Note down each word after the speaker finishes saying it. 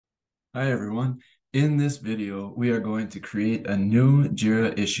Hi everyone. In this video, we are going to create a new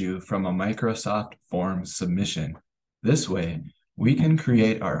Jira issue from a Microsoft Forms submission. This way, we can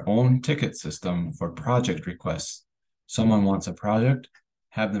create our own ticket system for project requests. Someone wants a project,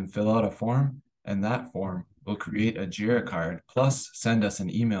 have them fill out a form, and that form will create a Jira card plus send us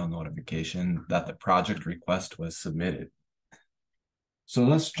an email notification that the project request was submitted. So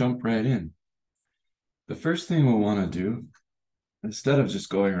let's jump right in. The first thing we'll want to do, instead of just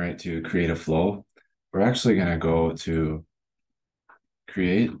going right to create a flow, we're actually going to go to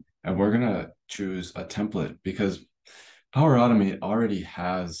create and we're going to choose a template because Power Automate already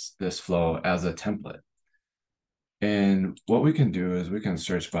has this flow as a template. And what we can do is we can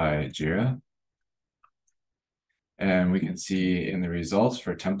search by Jira and we can see in the results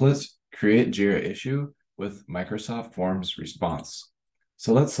for templates, create Jira issue with Microsoft Forms response.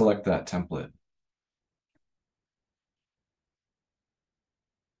 So let's select that template.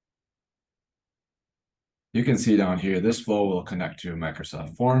 You can see down here, this flow will connect to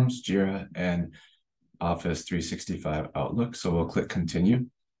Microsoft Forms, Jira, and Office 365 Outlook. So we'll click continue.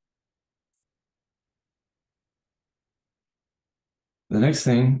 The next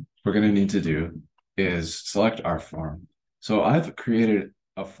thing we're going to need to do is select our form. So I've created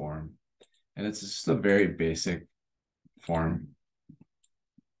a form and it's just a very basic form.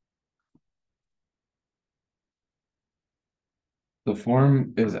 The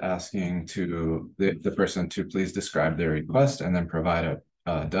form is asking the person to please describe their request and then provide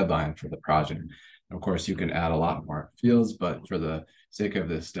a deadline for the project. Of course, you can add a lot more fields, but for the sake of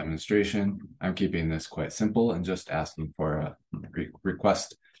this demonstration, I'm keeping this quite simple and just asking for a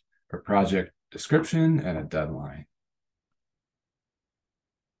request or project description and a deadline.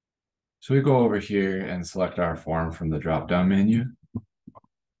 So we go over here and select our form from the drop-down menu.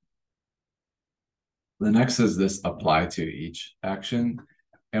 The next is this apply to each action.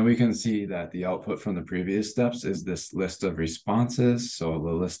 And we can see that the output from the previous steps is this list of responses. So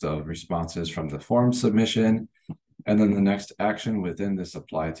the list of responses from the form submission. And then the next action within this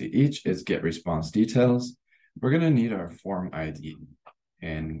apply to each is get response details. We're going to need our form ID.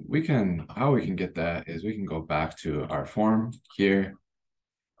 And how we can get that is we can go back to our form here.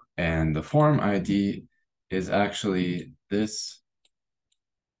 And the form ID is actually this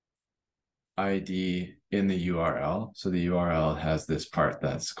ID in the URL. So the URL has this part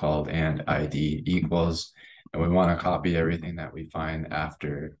that's called and ID equals, and we want to copy everything that we find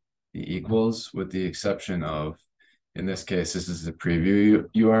after the equals, with the exception of, in this case, this is the preview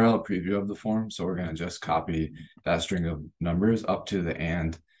URL, preview of the form. So we're going to just copy that string of numbers up to the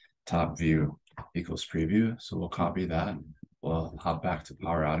and top view equals preview. So we'll copy that. We'll hop back to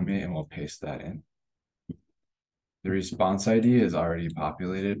Power Automate and we'll paste that in. The response ID is already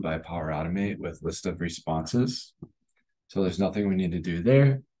populated by Power Automate with list of responses. So there's nothing we need to do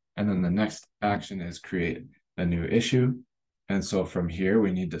there. And then the next action is create a new issue. And so from here,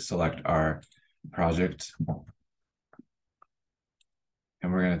 we need to select our project.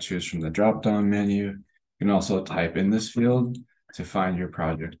 And we're going to choose from the drop-down menu. You can also type in this field to find your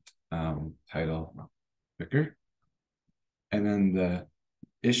project title quicker. And then the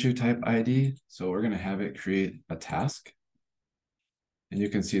issue type ID. So we're going to have it create a task. And you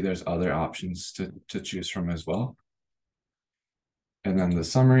can see there's other options to choose from as well. And then the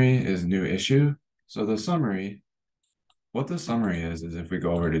summary is new issue. So the summary, what the summary is if we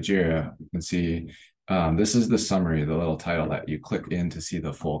go over to Jira, you can see this is the summary, the little title that you click in to see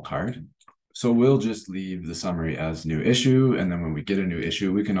the full card. So we'll just leave the summary as new issue. And then when we get a new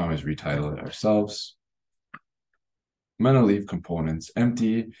issue, we can always retitle it ourselves. I'm going to leave components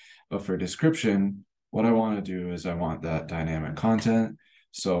empty, but for description, what I want to do is I want that dynamic content.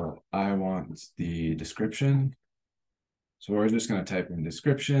 So I want the description. So we're just going to type in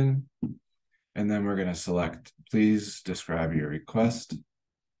description, and then we're going to select, please describe your request.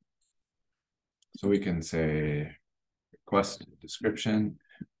 So we can say request description,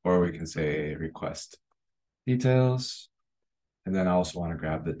 or we can say request details. And then I also want to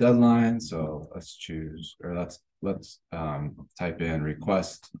grab the deadline. So let's choose, or let's type in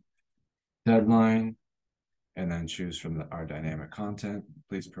request deadline, and then choose from our dynamic content.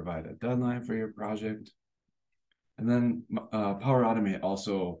 Please provide a deadline for your project. And then Power Automate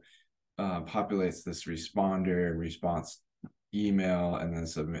also populates this responder, response email, and then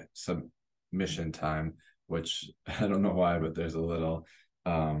submission time, which I don't know why, but there's a little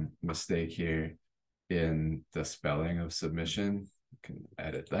mistake here in the spelling of submission. You can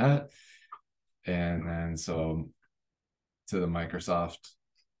edit that. And then so to the Microsoft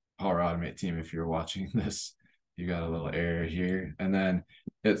Power Automate team, if you're watching this, you got a little error here. And then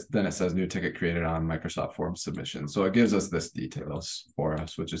it says new ticket created on Microsoft Form submission. So it gives us this details for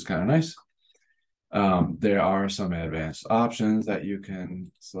us, which is kind of nice. There are some advanced options that you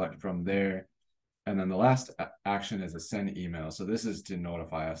can select from there. And then the last action is a send email. So this is to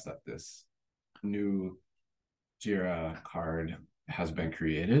notify us that this new Jira card has been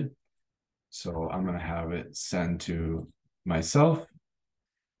created. So I'm going to have it send to myself.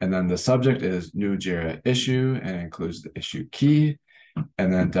 And then the subject is new Jira issue and includes the issue key.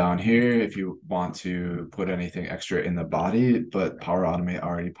 And then down here, if you want to put anything extra in the body, but Power Automate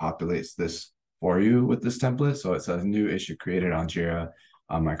already populates this for you with this template. So it says new issue created on Jira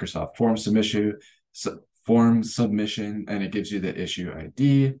on Microsoft Form submission, and it gives you the issue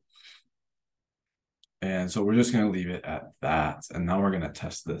ID. And so we're just going to leave it at that. And now we're going to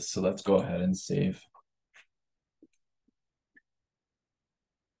test this. So let's go ahead and save.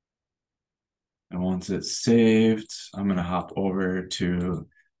 And once it's saved, I'm going to hop over to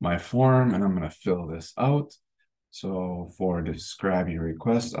my form and I'm going to fill this out. So for describe your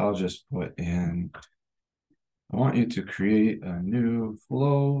request, I'll just put in, I want you to create a new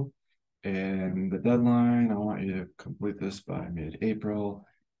flow, and the deadline, I want you to complete this by mid-April,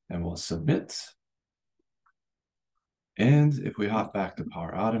 and we'll submit. And if we hop back to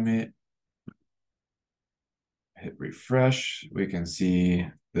Power Automate, hit refresh, we can see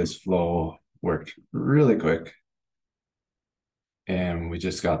this flow worked really quick. And we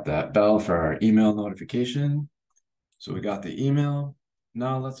just got that bell for our email notification. So we got the email.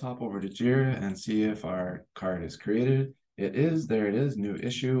 Now let's hop over to Jira and see if our card is created. It is, there it is, new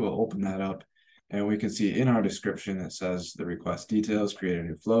issue. We'll open that up and we can see in our description, it says the request details, create a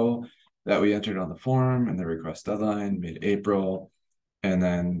new flow that we entered on the form, and the request deadline mid-April, and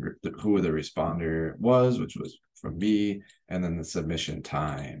then who the responder was, which was from me, and then the submission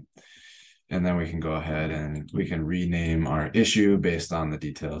time. And then we can go ahead and we can rename our issue based on the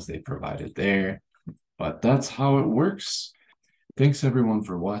details they provided there. But that's how it works. Thanks everyone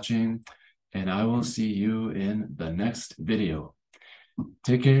for watching, and I will see you in the next video.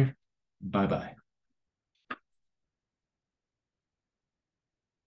 Take care. Bye-bye.